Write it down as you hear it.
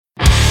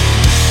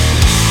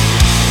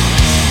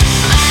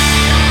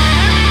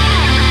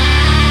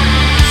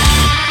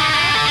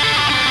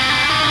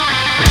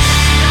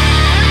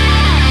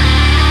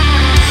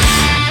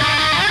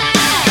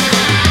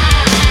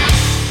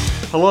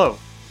Hello,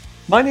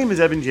 my name is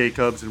Evan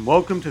Jacobs and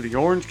welcome to the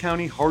Orange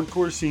County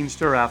Hardcore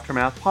Scenester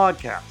Aftermath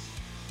podcast.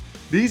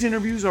 These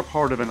interviews are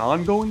part of an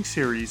ongoing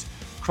series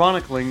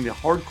chronicling the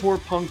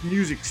hardcore punk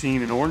music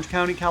scene in Orange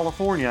County,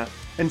 California,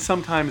 and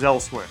sometimes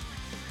elsewhere.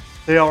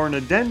 They are an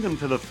addendum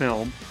to the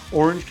film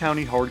Orange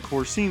County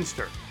Hardcore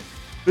Scenester.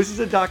 This is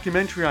a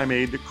documentary I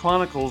made that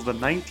chronicles the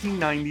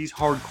 1990s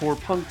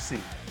hardcore punk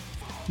scene.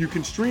 You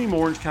can stream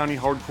Orange County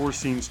Hardcore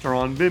Scenester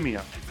on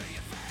Vimeo.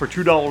 For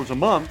 $2 a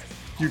month,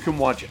 you can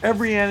watch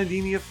every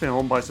Anademia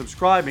film by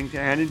subscribing to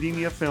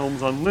Anademia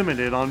Films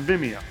Unlimited on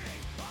Vimeo.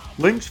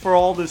 Links for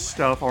all this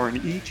stuff are in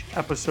each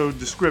episode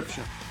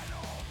description.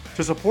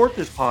 To support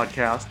this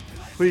podcast,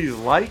 please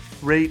like,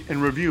 rate,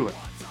 and review it.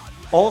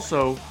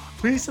 Also,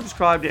 please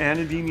subscribe to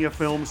Anademia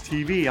Films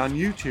TV on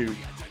YouTube,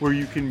 where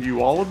you can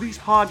view all of these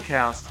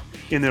podcasts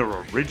in their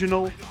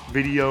original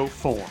video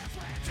form.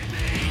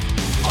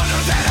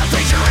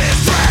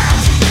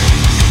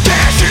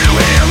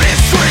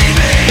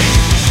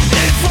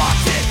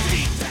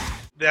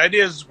 The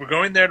idea is we're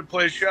going there to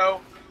play a show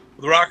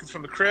with Rockets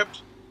from the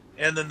Crypt,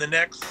 and then the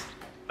next,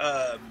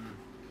 and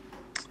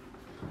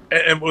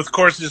of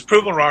course, just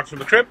Proven Rockets from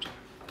the Crypt,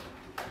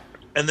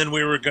 and then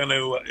we were going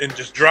to and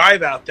just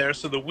drive out there.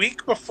 So the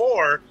week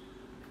before,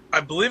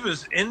 I believe it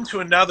was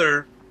Into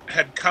Another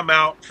had come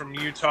out from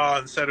Utah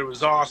and said it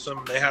was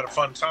awesome. They had a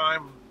fun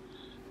time,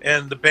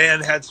 and the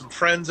band had some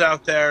friends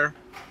out there,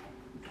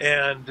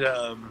 and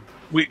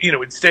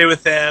we'd stay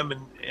with them,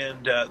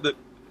 and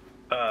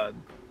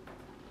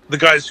the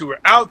guys who were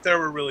out there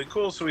were really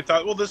cool, so we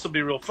thought, well, this will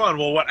be real fun.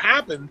 Well, what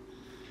happened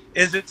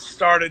is it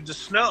started to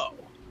snow.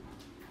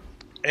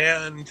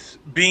 And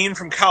being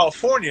from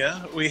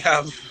California, we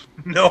have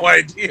no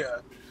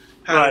idea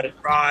how to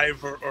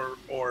drive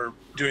or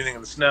do anything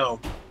in the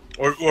snow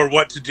or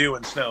what to do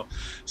in snow.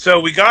 So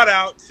we got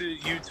out to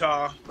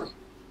Utah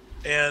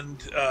and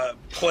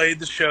played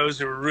the shows.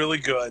 They were really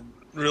good,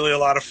 really a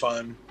lot of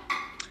fun.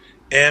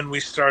 And we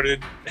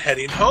started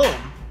heading home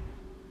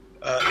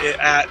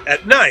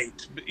at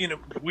night.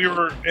 We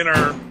were in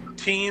our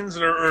teens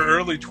or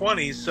early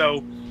 20s,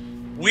 so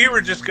we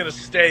were just going to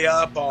stay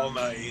up all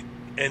night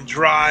and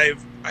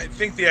drive. I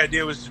think the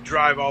idea was to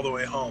drive all the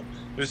way home.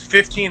 It was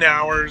 15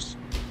 hours.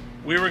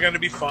 We were going to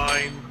be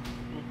fine.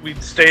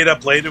 We'd stayed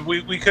up late.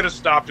 We could have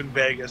stopped in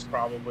Vegas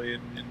probably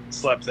and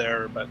slept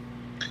there, but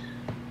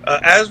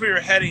as we were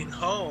heading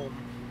home,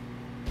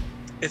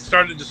 it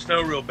started to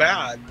snow real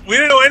bad. We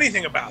didn't know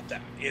anything about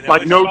that.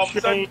 Like no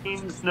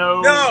chains,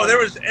 no. No, there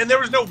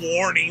was no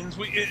warnings.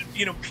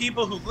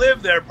 People who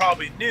lived there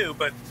probably knew,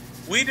 but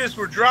we just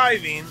were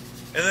driving,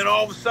 and then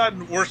all of a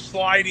sudden we're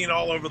sliding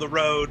all over the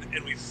road,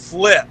 and we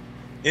flip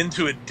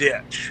into a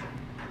ditch,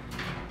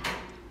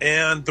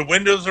 and the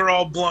windows are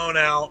all blown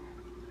out.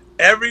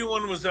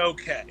 Everyone was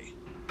okay.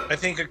 I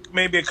think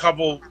maybe a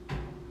couple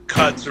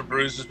cuts or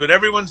bruises, but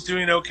everyone's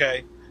doing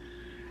okay.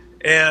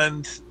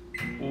 And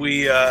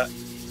we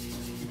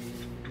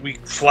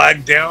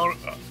flagged down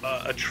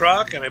a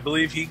truck, and I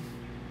believe he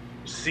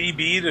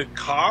CB'd a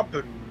cop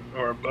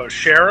or a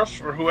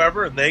sheriff or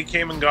whoever, and they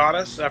came and got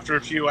us after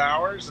a few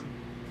hours. And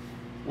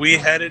we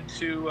headed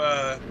to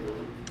a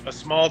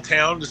small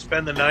town to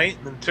spend the night,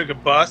 and then took a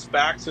bus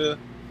back to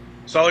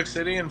Salt Lake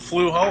City and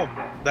flew home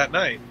that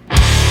night.